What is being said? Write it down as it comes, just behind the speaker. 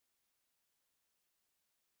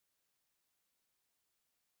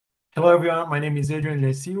Hello, everyone. My name is Adrian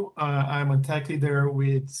Lesiu. I'm a tech leader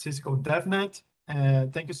with Cisco DevNet.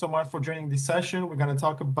 Thank you so much for joining this session. We're going to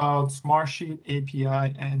talk about Smartsheet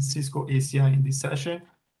API and Cisco ACI in this session.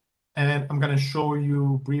 And I'm going to show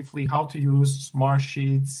you briefly how to use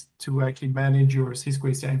Smartsheets to actually manage your Cisco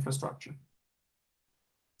ACI infrastructure.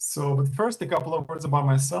 But first, a couple of words about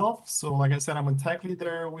myself. So like I said, I'm a tech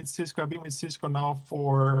leader with Cisco. I've been with Cisco now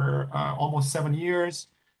for almost 7 years.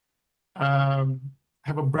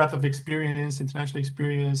 Have a breadth of experience, international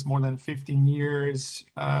experience, more than 15 years.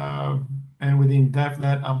 And within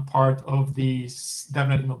DevNet, I'm part of the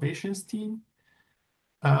DevNet innovations team,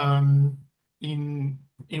 in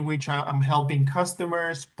which I'm helping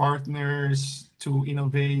customers, partners to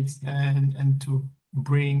innovate and to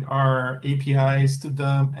bring our APIs to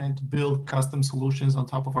them and to build custom solutions on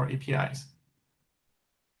top of our APIs.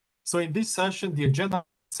 So in this session, the agenda of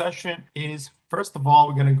the session is, first of all,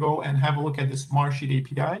 we're going to go and have a look at the Smartsheet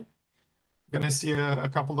API. We're going to see a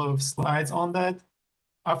couple of slides on that.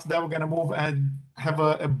 After that, we're going to move and have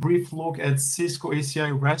a brief look at Cisco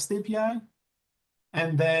ACI REST API.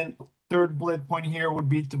 And then third bullet point here would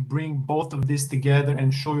be to bring both of these together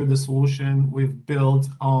and show you the solution we've built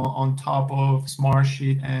on top of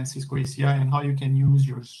Smartsheet and Cisco ACI and how you can use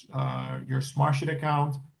your Smartsheet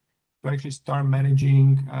account to actually start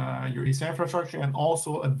managing your ACI infrastructure, and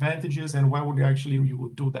also advantages and why would you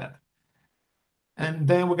would do that. And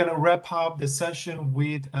then we're going to wrap up the session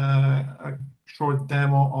with a short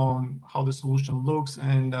demo on how the solution looks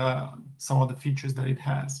and some of the features that it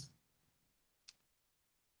has.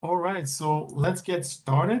 All right, so let's get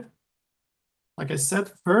started. Like I said,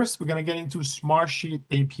 first, we're going to get into Smartsheet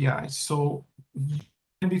API. So you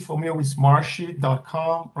can be familiar with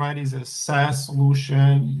Smartsheet.com, right? It's a SaaS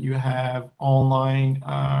solution. You have online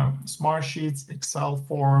Smartsheets, Excel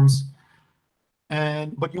forms,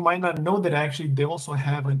 but you might not know that actually they also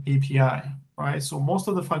have an API, right? So most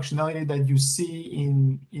of the functionality that you see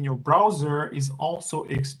in your browser is also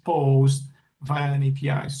exposed via an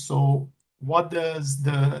API. So what does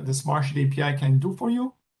the Smartsheet API can do for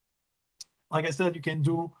you? Like I said, you can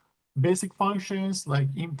do basic functions like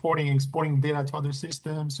importing and exporting data to other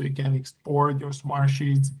systems. So you can export your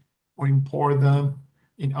Smartsheets or import them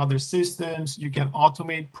in other systems. You can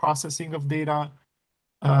automate processing of data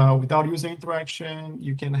without user interaction.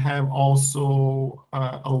 You can have also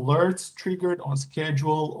alerts triggered on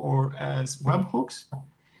schedule or as webhooks.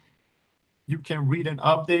 You can read and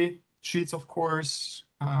update sheets, of course,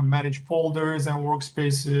 manage folders and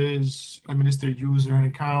workspaces, administer user and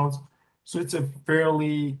accounts. So it's a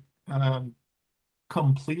fairly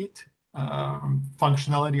complete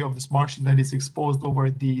functionality of the Smartsheet that is exposed over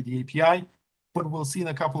the API. But we'll see in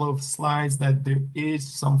a couple of slides that there is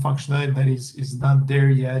some functionality that is not there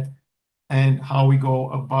yet, and how we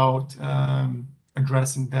go about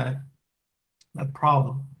addressing that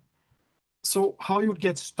problem. So how you would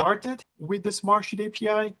get started with the Smartsheet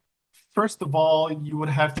API? First of all, you would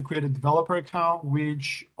have to create a developer account,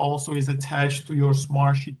 which also is attached to your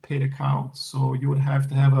Smartsheet paid account. So you would have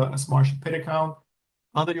to have a Smartsheet paid account.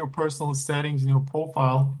 Under your personal settings in your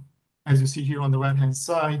profile, as you see here on the right-hand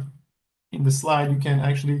side, in the slide, you can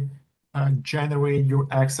actually generate your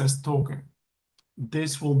access token.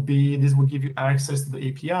 This will give you access to the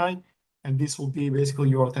API, and this will be basically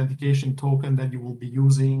your authentication token that you will be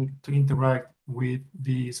using to interact with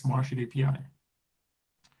the Smartsheet API.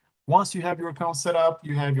 Once you have your account set up,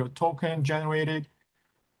 you have your token generated.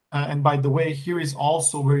 And by the way, here is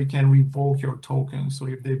also where you can revoke your token. So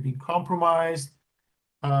if they've been compromised,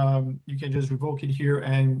 you can just revoke it here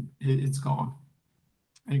and it's gone.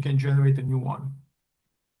 And you can generate a new one.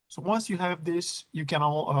 So once you have this, you can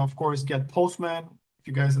of course get Postman. If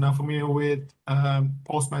you guys are not familiar with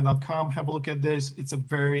postman.com, have a look at this. It's a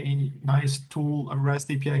very nice tool, a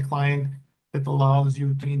REST API client that allows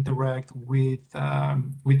you to interact with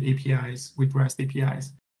APIs, with REST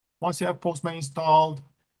APIs. Once you have Postman installed,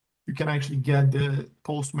 you can actually get the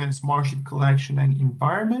Postman Smartsheet collection and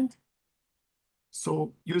environment.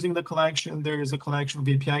 So using the collection, there is a collection of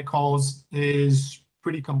API calls is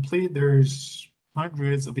pretty complete. There's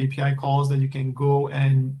hundreds of API calls that you can go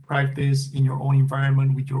and practice in your own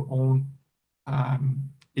environment with your own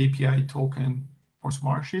API token for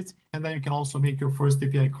Smartsheets. And then you can also make your first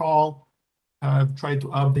API call, try to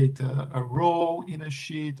update a row in a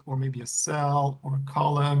sheet, or maybe a cell or a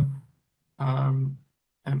column,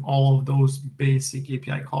 and all of those basic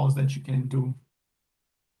API calls that you can do.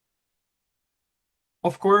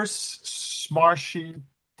 Of course,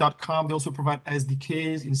 Smartsheet.com, they also provide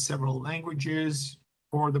SDKs in several languages.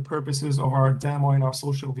 For the purposes of our demo and our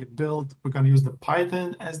solution we built, we're going to use the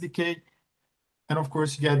Python SDK. And of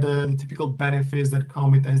course, you get the typical benefits that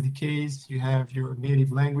come with SDKs. You have your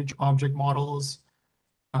native language object models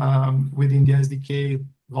within the SDK,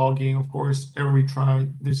 logging, of course, error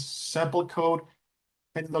retry. This sample code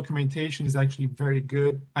and the documentation is actually very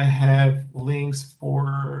good. I have links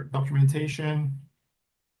for documentation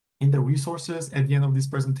in the resources at the end of this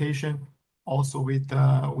presentation, also with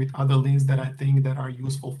other links that I think that are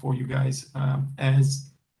useful for you guys as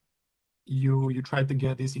you try to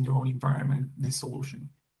get this in your own environment, this solution.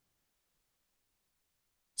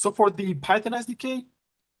 So for the Python SDK,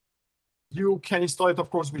 you can install it, of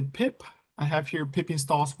course, with pip. I have here pip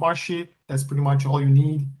install Smartsheet. That's pretty much all you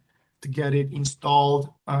need to get it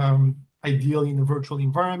installed, ideally in a virtual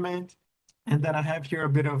environment. And then I have here a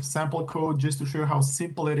bit of sample code just to show how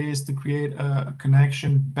simple it is to create a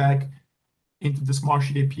connection back into the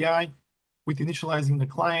Smartsheet API. With initializing the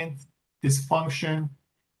client, this function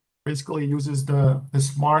basically uses the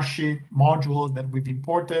Smartsheet module that we've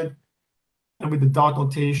imported. And with the dot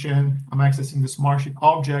notation, I'm accessing the Smartsheet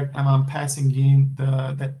object and I'm passing in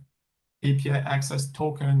that API access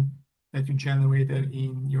token that you generated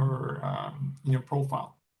in your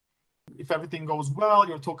profile. If everything goes well,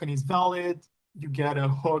 your token is valid, you get a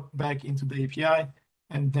hook back into the API,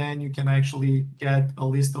 and then you can actually get a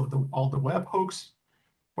list of all the webhooks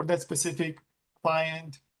for that specific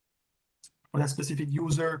client or that specific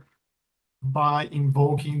user by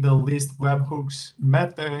invoking the list webhooks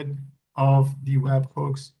method of the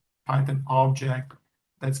webhooks Python object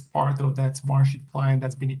that's part of that Smartsheet client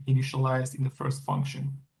that's been initialized in the first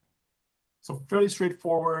function. So fairly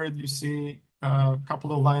straightforward. You see a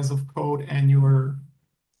couple of lines of code and you're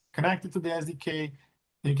connected to the SDK.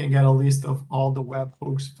 You can get a list of all the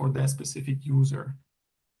webhooks for that specific user.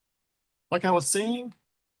 Like I was saying,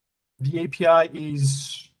 the API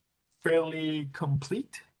is fairly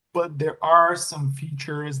complete, but there are some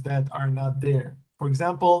features that are not there. For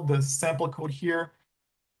example, the sample code here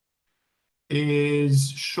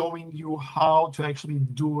is showing you how to actually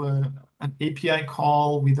do an API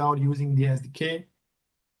call without using the SDK.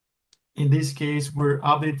 In this case, we're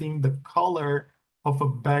updating the color of a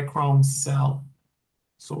background cell.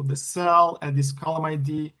 So the cell and this column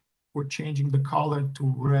ID, we're changing the color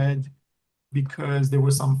to red because there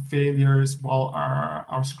were some failures while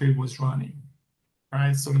our script was running.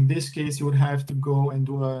 Right? So in this case, you would have to go and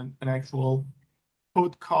do an actual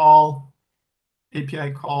code call,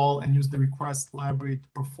 API call, and use the request library to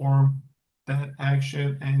perform that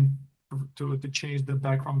action and to change the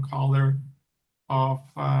background color of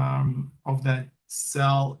that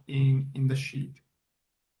cell in the sheet.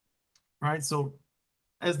 Right? So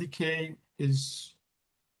SDK is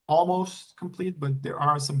almost complete, but there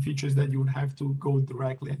are some features that you would have to go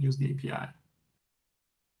directly and use the API.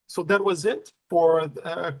 So that was it for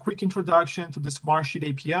a quick introduction to the Smartsheet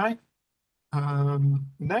API.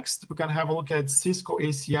 Next, we're going to have a look at Cisco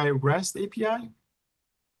ACI REST API.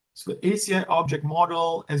 So the ACI object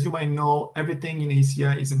model, as you might know, everything in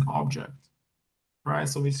ACI is an object, right?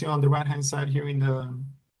 So we see on the right-hand side here in the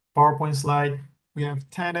PowerPoint slide, we have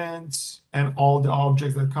tenants and all the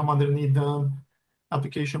objects that come underneath them,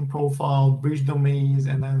 application profile, bridge domains,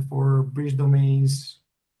 and then for bridge domains,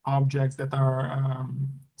 objects that are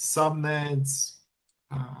subnets,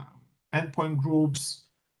 endpoint groups,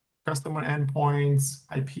 customer endpoints,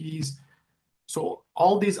 IPs. So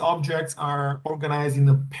all these objects are organized in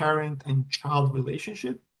a parent and child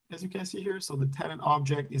relationship, as you can see here. So the tenant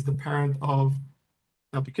object is the parent of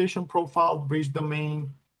the application profile, bridge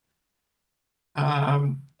domain.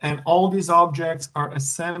 And all these objects are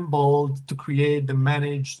assembled to create the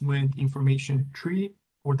management information tree,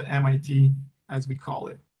 or the MIT, as we call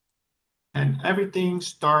it. And everything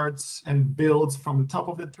starts and builds from the top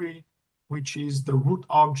of the tree, which is the root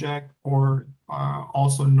object, or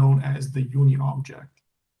also known as the uni object.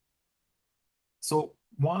 So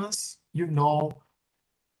once you know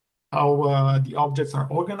how the objects are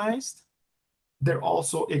organized, they're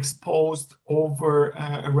also exposed over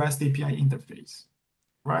a REST API interface,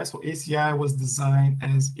 right? So ACI was designed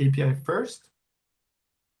as API first,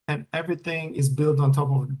 and everything is built on top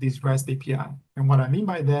of this REST API. And what I mean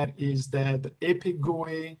by that is that the APIC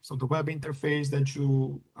GUI, so the web interface that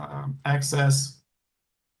you access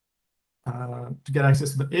to get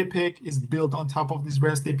access to the APIC, is built on top of this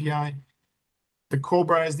REST API. The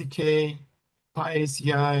Cobra SDK,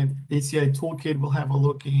 PyACI, ACI Toolkit, we'll have a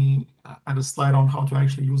look at a slide on how to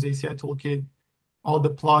actually use ACI Toolkit. All the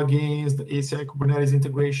plugins, the ACI Kubernetes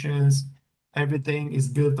integrations, everything is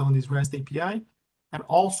built on this REST API. And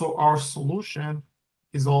also our solution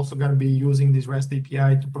is also going to be using this REST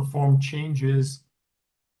API to perform changes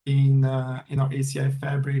in our ACI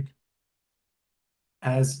fabric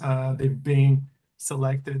as they've been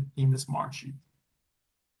selected in the Smartsheet.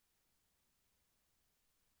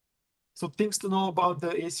 So things to know about the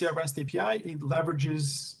ACI REST API: it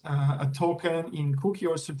leverages a token in cookie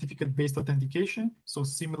or certificate-based authentication. So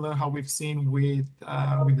similar how we've seen with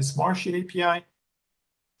the Smartsheet API,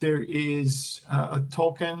 there is a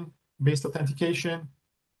token-based authentication,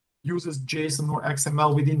 uses JSON or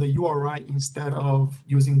XML within the URI instead of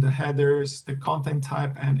using the headers, the content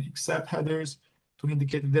type, and except headers to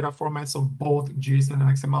indicate the data formats of both JSON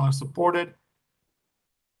and XML are supported.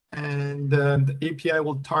 And the API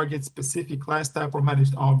will target specific class type or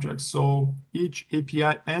managed objects. So each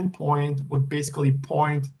API endpoint would basically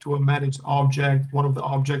point to a managed object, one of the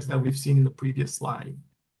objects that we've seen in the previous slide.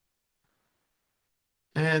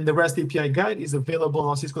 And the REST API guide is available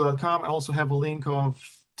on Cisco.com. I also have a link to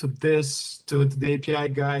the API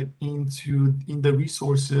guide in the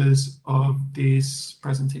resources of this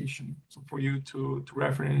presentation, so for you to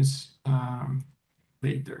reference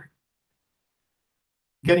later.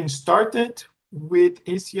 Getting started with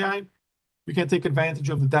ACI, you can take advantage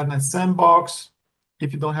of the DevNet sandbox.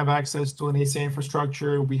 If you don't have access to an ACI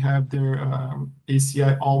infrastructure, we have their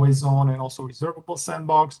ACI always on and also reservable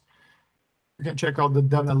sandbox. You can check out the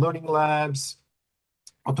DevNet Learning Labs,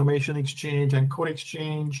 Automation Exchange, and Code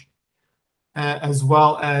Exchange, as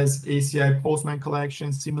well as ACI Postman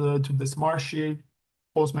Collection, similar to the Smartsheet.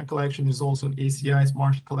 Postman Collection is also an ACI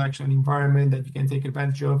Smartsheet collection environment that you can take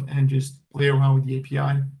advantage of and just play around with the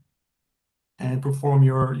API and perform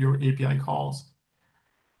your API calls.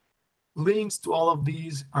 Links to all of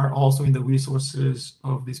these are also in the resources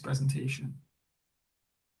of this presentation.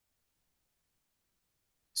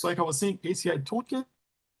 So like I was saying, ACI Toolkit,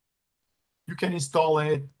 you can install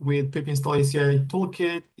it with pip install ACI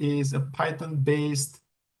Toolkit. Is a Python-based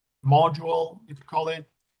module, you could call it.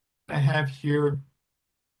 I have here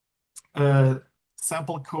a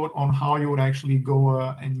sample code on how you would actually go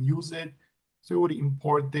and use it. So you would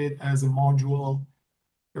import it as a module,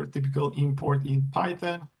 your typical import in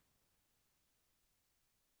Python.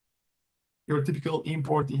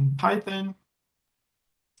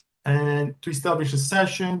 And to establish a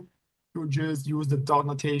session, you just use the dot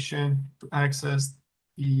notation to access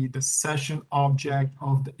the session object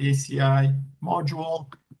of the ACI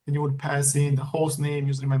module. And you would pass in the host name,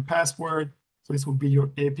 username, and password. So this would be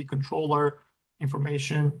your API controller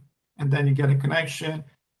information. And then you get a connection.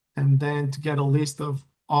 And then to get a list of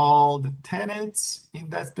all the tenants in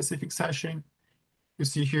that specific session, you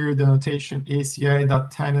see here the notation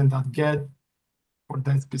aci.tenant.get for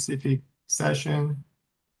that specific session.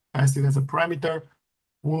 Pass it as a parameter,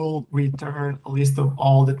 will return a list of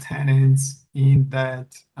all the tenants in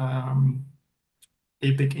that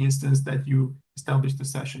APIC instance that you established the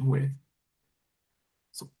session with.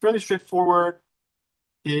 So fairly straightforward.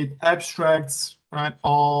 It abstracts, right,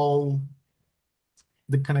 all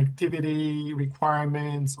the connectivity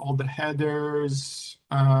requirements, all the headers,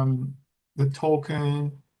 the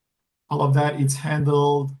token, all of that. It's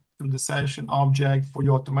handled through the session object for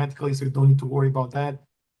you automatically, so you don't need to worry about that.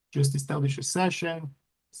 Just establish a session,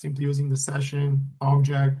 simply using the session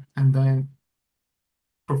object, and then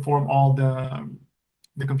perform all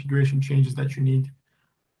the configuration changes that you need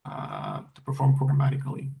to perform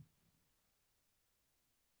programmatically.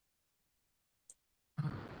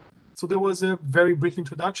 So there was a very brief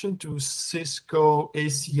introduction to Cisco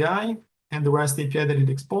ACI and the REST API that it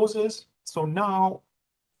exposes. So now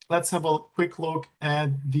let's have a quick look at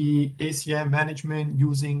the ACI management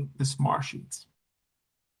using the Smartsheets.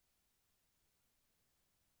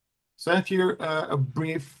 So I have here a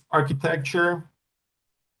brief architecture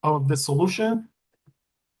of the solution.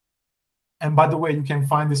 And by the way, you can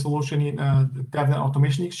find the solution in the DevNet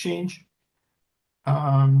Automation Exchange.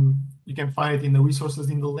 You can find it in the resources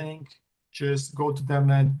in the link. Just go to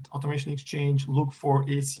DevNet Automation Exchange, look for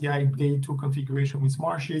ACI Day 2 configuration with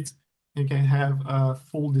Smartsheets. You can have a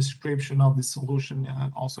full description of the solution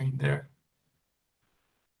also in there.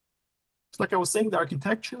 So like I was saying, the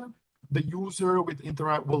architecture, the user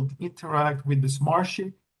will interact with the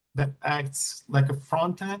Smartsheet that acts like a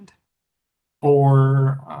front end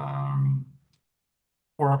for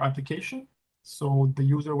our application. So the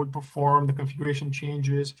user would perform the configuration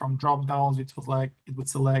changes from dropdowns. It would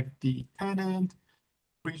select the tenant,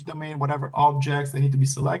 breach domain, whatever objects that need to be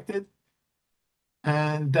selected.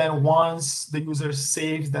 And then once the user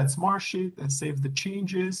saves that Smartsheet and saves the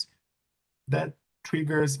changes, that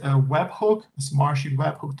triggers a webhook, a Smartsheet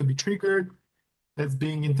webhook to be triggered. That's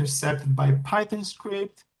being intercepted by Python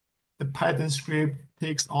script. The Python script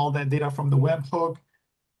takes all that data from the webhook,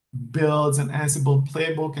 builds an Ansible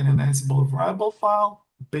playbook and an Ansible variable file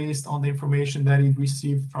based on the information that it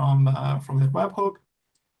received from that webhook.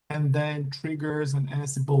 and then triggers an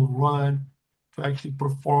Ansible run to actually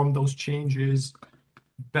perform those changes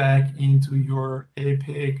back into your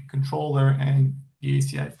APIC controller and the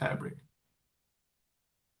ACI fabric.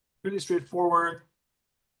 Really straightforward.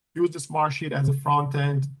 Use the Smartsheet as a front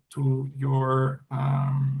end to your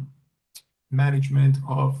management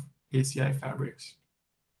of ACI fabrics.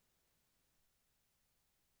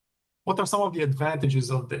 What are some of the advantages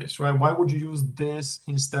of this, right? Why would you use this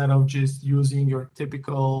instead of just using your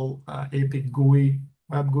typical APIC GUI,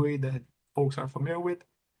 web GUI that folks are familiar with?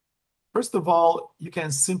 First of all, you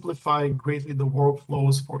can simplify greatly the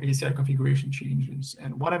workflows for ACI configuration changes.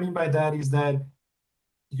 And what I mean by that is that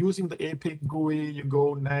using the APIC GUI, you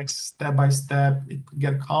go next step by step. It could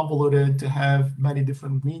get convoluted to have many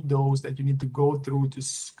different windows that you need to go through to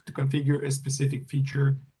configure a specific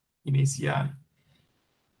feature in ACI.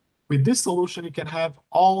 With this solution, you can have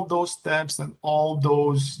all those steps and all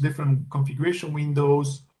those different configuration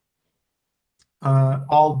windows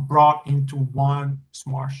all brought into one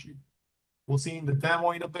Smartsheet. We'll see in the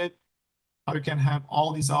demo in a bit how you can have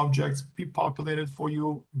all these objects pre-populated for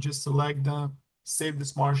you. Just select them, save the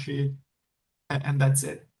Smartsheet, and that's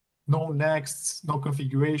it. No nexts, no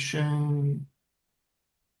configuration.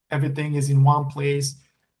 Everything is in one place,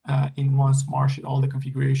 in one Smartsheet, all the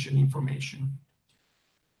configuration information.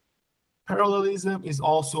 Parallelism is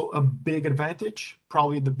also a big advantage,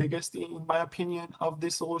 probably the biggest in my opinion of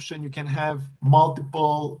this solution. You can have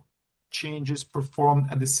multiple changes performed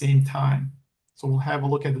at the same time. So we'll have a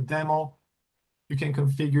look at the demo. You can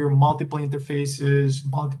configure multiple interfaces,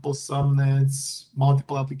 multiple subnets,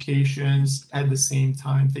 multiple applications at the same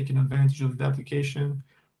time, taking advantage of the application,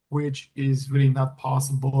 which is really not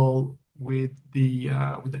possible with the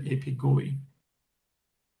API GUI.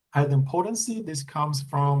 Idempotency, this comes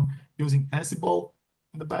from using Ansible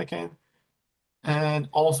in the backend. And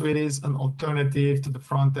also it is an alternative to the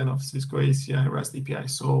front end of Cisco ACI REST API.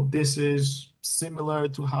 So this is similar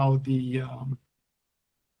to how the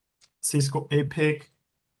Cisco APIC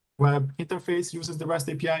web interface uses the REST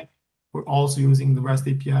API. We're also using the REST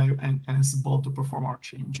API and Ansible to perform our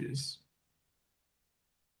changes.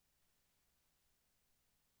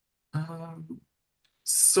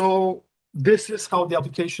 So this is how the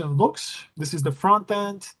application looks. This is the front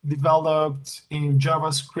end developed in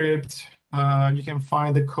JavaScript. You can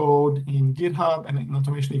find the code in GitHub and in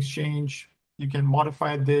Automation Exchange. You can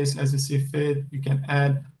modify this as you see fit. You can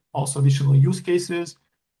add also additional use cases.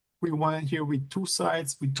 We went here with 2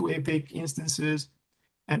 sites, with 2 APIC instances,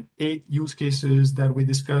 and 8 use cases that we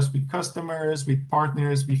discussed with customers, with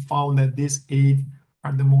partners. We found that these 8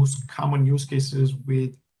 are the most common use cases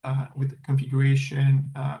with the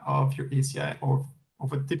configuration of your ACI or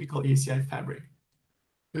of a typical ACI fabric.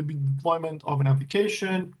 There'll be deployment of an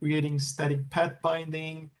application, creating static path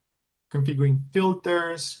binding, configuring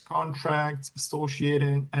filters, contracts,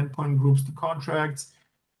 associating endpoint groups to contracts,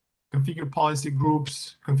 configure policy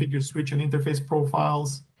groups, configure switch and interface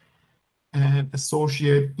profiles, and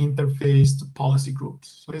associate interface to policy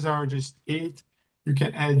groups. So these are just 8. You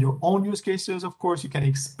can add your own use cases, of course. You can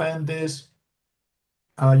expand this.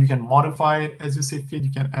 You can modify it as you see fit.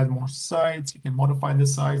 You can add more sites. You can modify the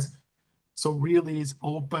sites. So really it's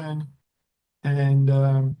open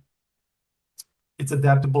and it's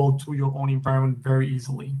adaptable to your own environment very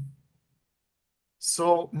easily.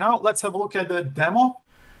 So now let's have a look at the demo.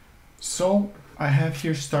 So I have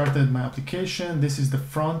here started my application. This is the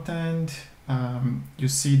front end. You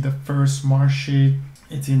see the first Smartsheet.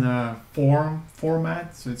 It's in a form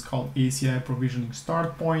format. So it's called ACI Provisioning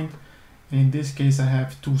Start Point. And in this case, I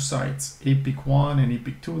have 2 sites, APIC 1 and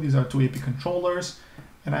APIC 2. These are 2 APIC controllers.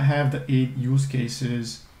 And I have the 8 use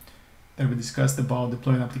cases that we discussed about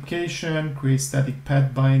deploy an application, create static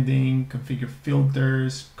path binding, configure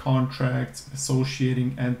filters, contracts,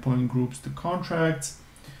 associating endpoint groups to contracts,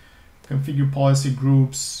 configure policy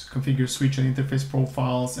groups, configure switch and interface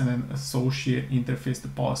profiles, and then associate interface to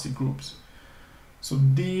policy groups. So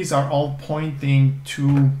these are all pointing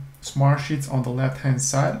to Smartsheets on the left-hand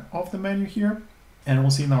side of the menu here. And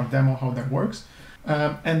we'll see in our demo how that works.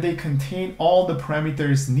 And they contain all the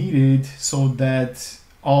parameters needed so that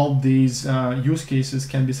all these use cases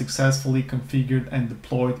can be successfully configured and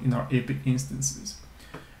deployed in our APIC instances.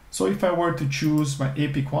 So if I were to choose my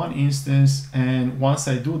APIC 1 instance, and once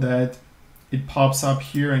I do that, it pops up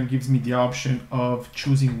here and gives me the option of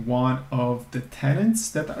choosing one of the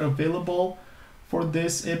tenants that are available for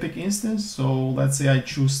this APIC instance. So let's say I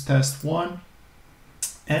choose test 1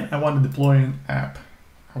 and I want to deploy an app.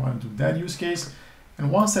 I want to do that use case.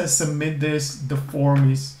 And once I submit this, the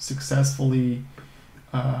form is successfully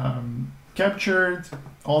captured,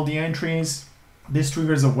 all the entries. This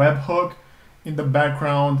triggers a webhook in the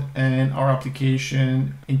background, and our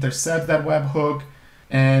application intercepts that webhook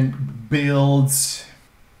and builds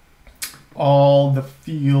all the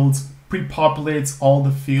fields, pre-populates all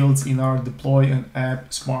the fields in our deploy an app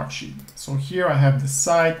Smartsheet. So here I have the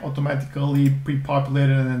site automatically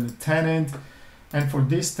pre-populated and the tenant. And for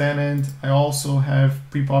this tenant, I also have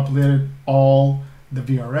pre-populated all the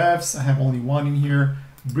VRFs. I have only one in here,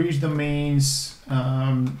 bridge domains,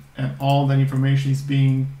 and all that information is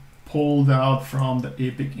being pulled out from the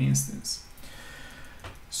APIC instance.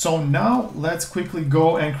 So now let's quickly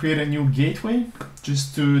go and create a new gateway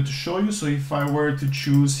just to show you. So if I were to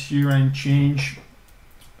choose here and change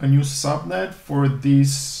a new subnet for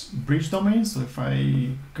this bridge domain, so if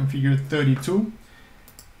I configure 32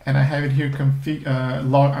 and I have it here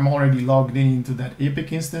I'm already logged into that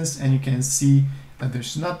APIC instance, and you can see that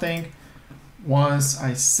there's nothing. Once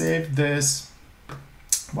I save this,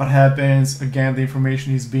 what happens, again, the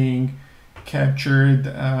information is being captured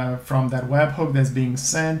from that webhook that's being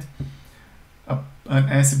sent. An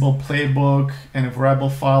Ansible playbook and a variable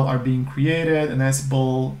file are being created. An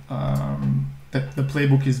Ansible, the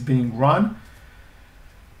playbook is being run.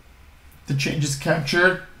 The change is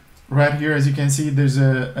captured. Right here, as you can see, there's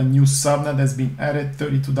a new subnet that's been added,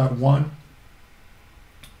 32.1,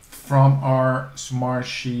 from our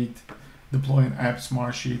Smartsheet, deploy an app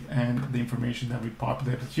Smartsheet, and the information that we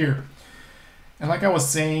populated here. And like I was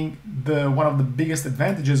saying, one of the biggest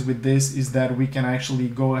advantages with this is that we can actually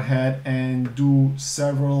go ahead and do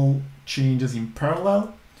several changes in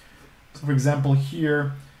parallel. So for example,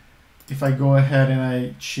 here, if I go ahead and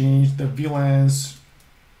I change the VLANs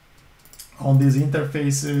on these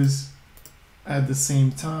interfaces at the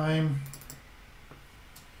same time,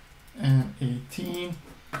 and 18.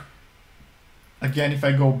 Again, if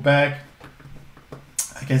I go back,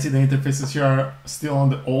 I can see the interfaces here are still on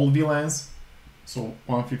the old VLANs. So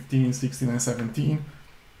 115, 16, and 17.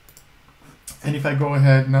 And if I go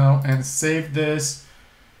ahead now and save this,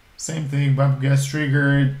 same thing, webhook gets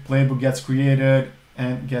triggered, playbook gets created,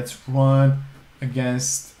 and gets run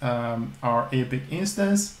against our APIC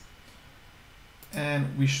instance.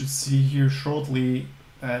 And we should see here shortly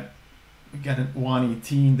that we get at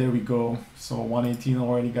 118, there we go. So 118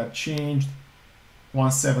 already got changed,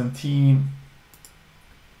 117,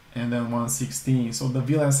 and then 116. So the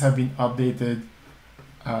VLANs have been updated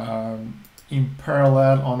in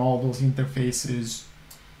parallel on all those interfaces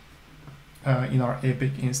in our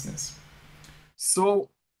APIC instance. So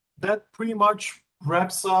that pretty much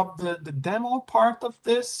wraps up the demo part of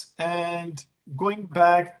this. And going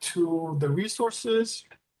back to the resources,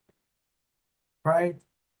 right?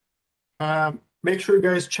 Make sure you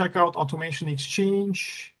guys check out Automation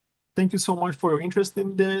Exchange. Thank you so much for your interest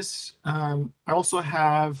in this. I also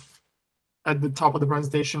have at the top of the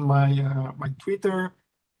presentation my Twitter.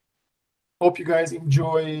 Hope you guys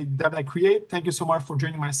enjoy DevNet Create. Thank you so much for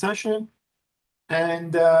joining my session,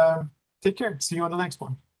 and take care. See you on the next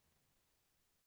one.